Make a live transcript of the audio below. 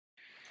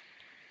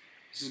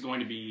This is going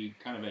to be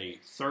kind of a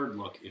third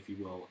look, if you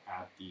will,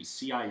 at the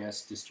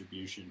CIS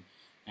distribution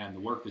and the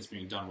work that's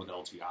being done with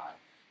LTI.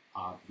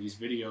 These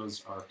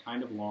videos are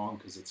kind of long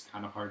because it's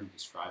kind of hard to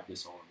describe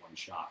this all in one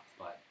shot,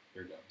 but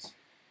here goes.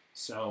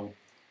 So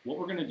what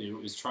we're going to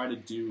do is try to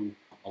do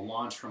a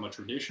launch from a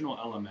traditional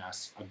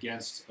LMS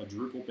against a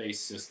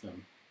Drupal-based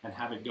system and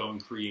have it go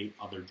and create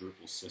other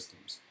Drupal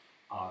systems.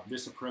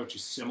 This approach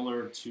is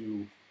similar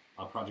to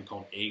a project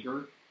called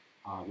Ager,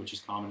 which is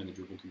common in the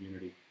Drupal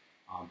community,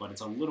 but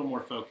it's a little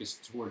more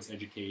focused towards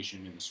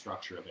education and the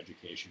structure of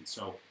education.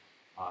 So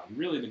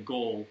really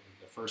the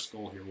first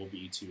goal here will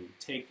be to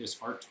take this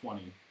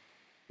Art20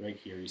 right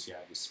here. You see I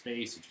have this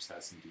space, it just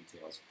has some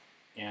details,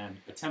 and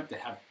attempt to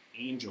have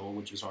Angel,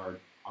 which is our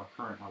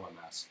current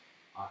LMS,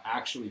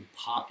 actually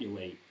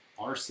populate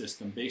our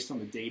system based on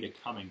the data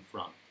coming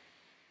from it.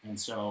 And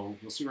so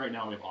you'll see right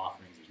now we have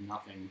offerings. There's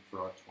nothing for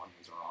Art20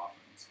 as our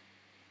offerings.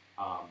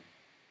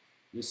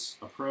 This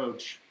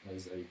approach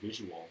as a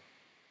visual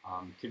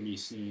can be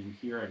seen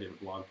here. I did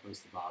a blog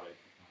post about it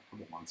a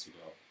couple months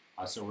ago.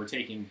 So we're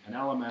taking an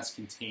LMS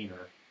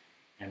container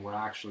and we're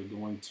actually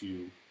going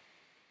to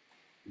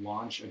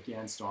launch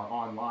against our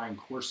online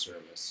course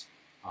service,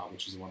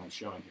 which is the one I'm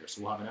showing here.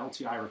 So we'll have an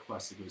LTI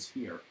request that goes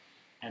here,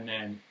 and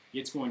then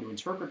it's going to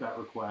interpret that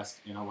request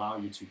and allow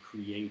you to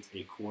create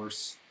a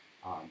course,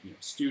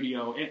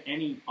 Studio, and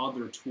any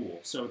other tool.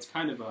 So it's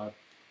kind of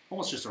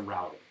almost just a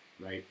router,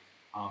 right?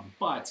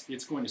 But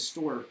it's going to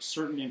store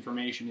certain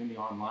information in the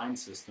online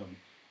system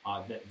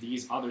that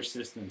these other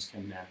systems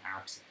can then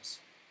access.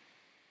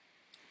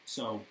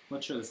 So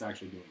let's show this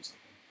actually doing something.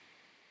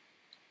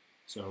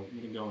 So we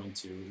can go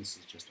into, this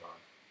is just our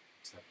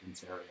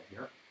acceptance area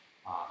here.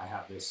 I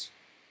have this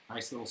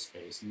nice little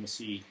space, and you'll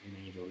see in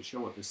Angel to show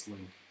what this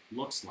link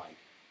looks like.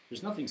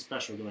 There's nothing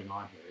special going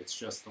on here. It's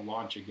just the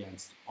launch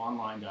against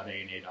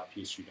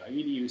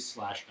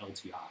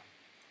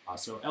online.ana.psu.edu/LTI.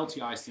 So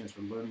LTI stands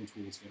for Learning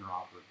Tools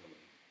Interoperability.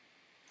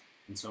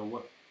 And so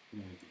what we're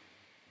going to do,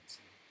 let's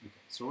see.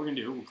 Okay, so what we're going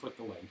to do, we'll click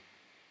the link,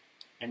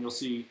 and you'll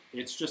see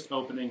it's just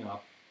opening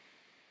up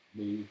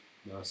the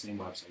same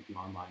website, the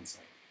online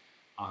site.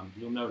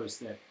 You'll notice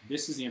that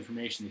this is the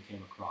information that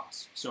came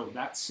across. So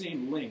that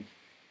same link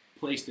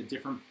placed at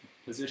different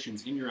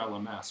positions in your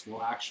LMS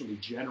will actually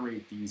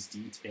generate these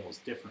details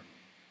differently.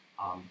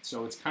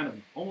 So it's kind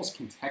of almost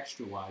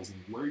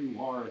contextualizing where you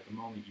are at the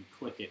moment you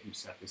click it and you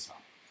set this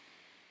up.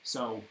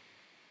 So I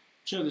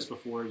showed this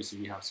before. You see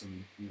we have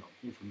some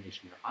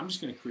information here. I'm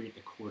just going to create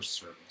the course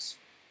service.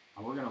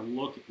 And we're going to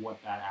look at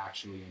what that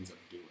actually ends up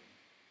doing.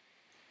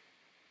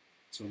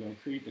 So we're going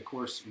to create the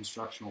course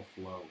instructional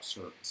flow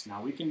service.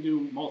 Now we can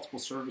do multiple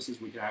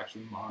services. We could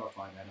actually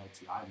modify that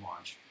LTI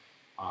launch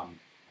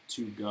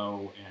to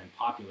go and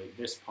populate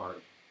this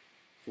part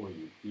for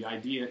you. The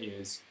idea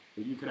is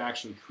that you could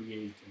actually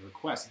create and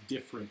request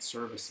different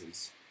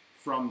services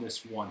from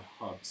this one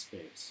hub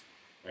space,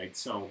 right?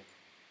 So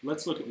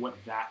let's look at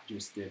what that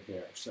just did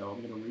there. So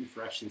I'm going to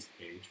refresh this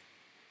page.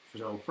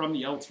 So from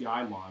the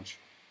LTI launch,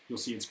 you'll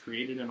see it's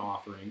created an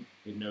offering.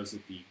 It knows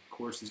that the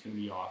course is going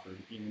to be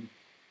offered in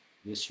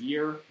this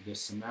year, this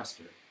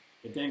semester.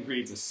 It then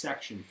creates a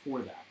section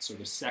for that. So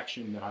the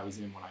section that I was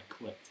in when I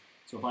clicked.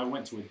 So if I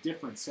went to a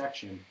different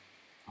section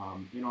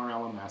in our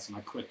LMS and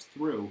I clicked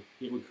through,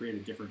 it would create a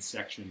different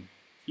section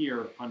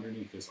here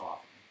underneath this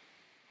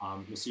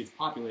offering. You'll see it's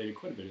populated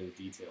quite a bit of the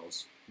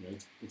details.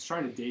 It's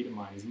trying to data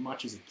mine as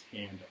much as it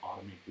can to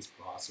automate this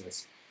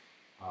process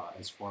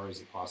as far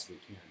as it possibly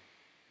can.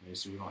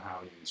 So we don't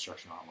have any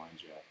instruction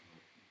outlines yet.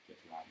 We'll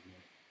get to that in a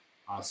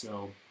minute.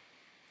 So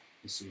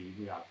you see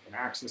we have an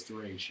access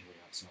duration, we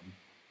have some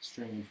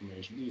string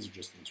information. These are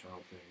just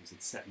internal things.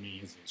 It set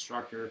me as the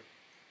instructor.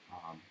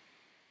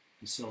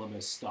 The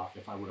syllabus stuff,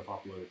 if I would have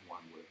uploaded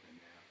one, would have been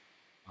there.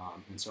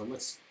 And so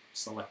let's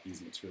select these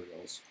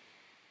materials.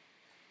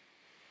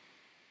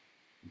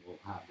 We'll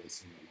have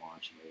this in the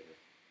launch later.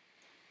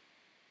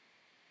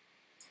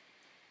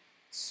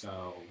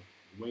 So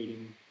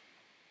waiting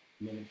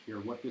a minute here.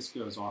 What this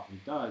goes off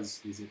and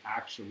does is it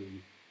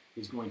actually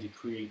is going to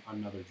create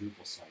another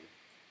Drupal site.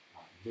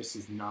 This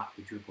is not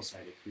the Drupal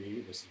site it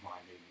created. This is one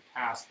I made in the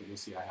past, but you'll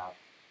see I have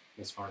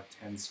this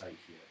Art10 site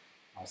here.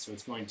 So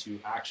it's going to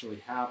actually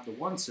have the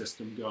one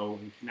system go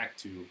and connect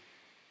to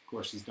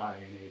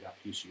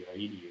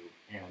courses.ana.psu.edu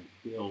and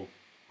build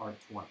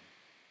Art20.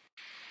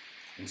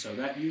 And so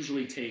that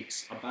usually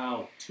takes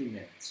about 2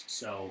 minutes.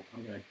 So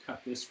I'm going to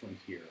cut this one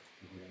here,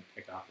 and we're going to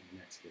pick up in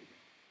the next video.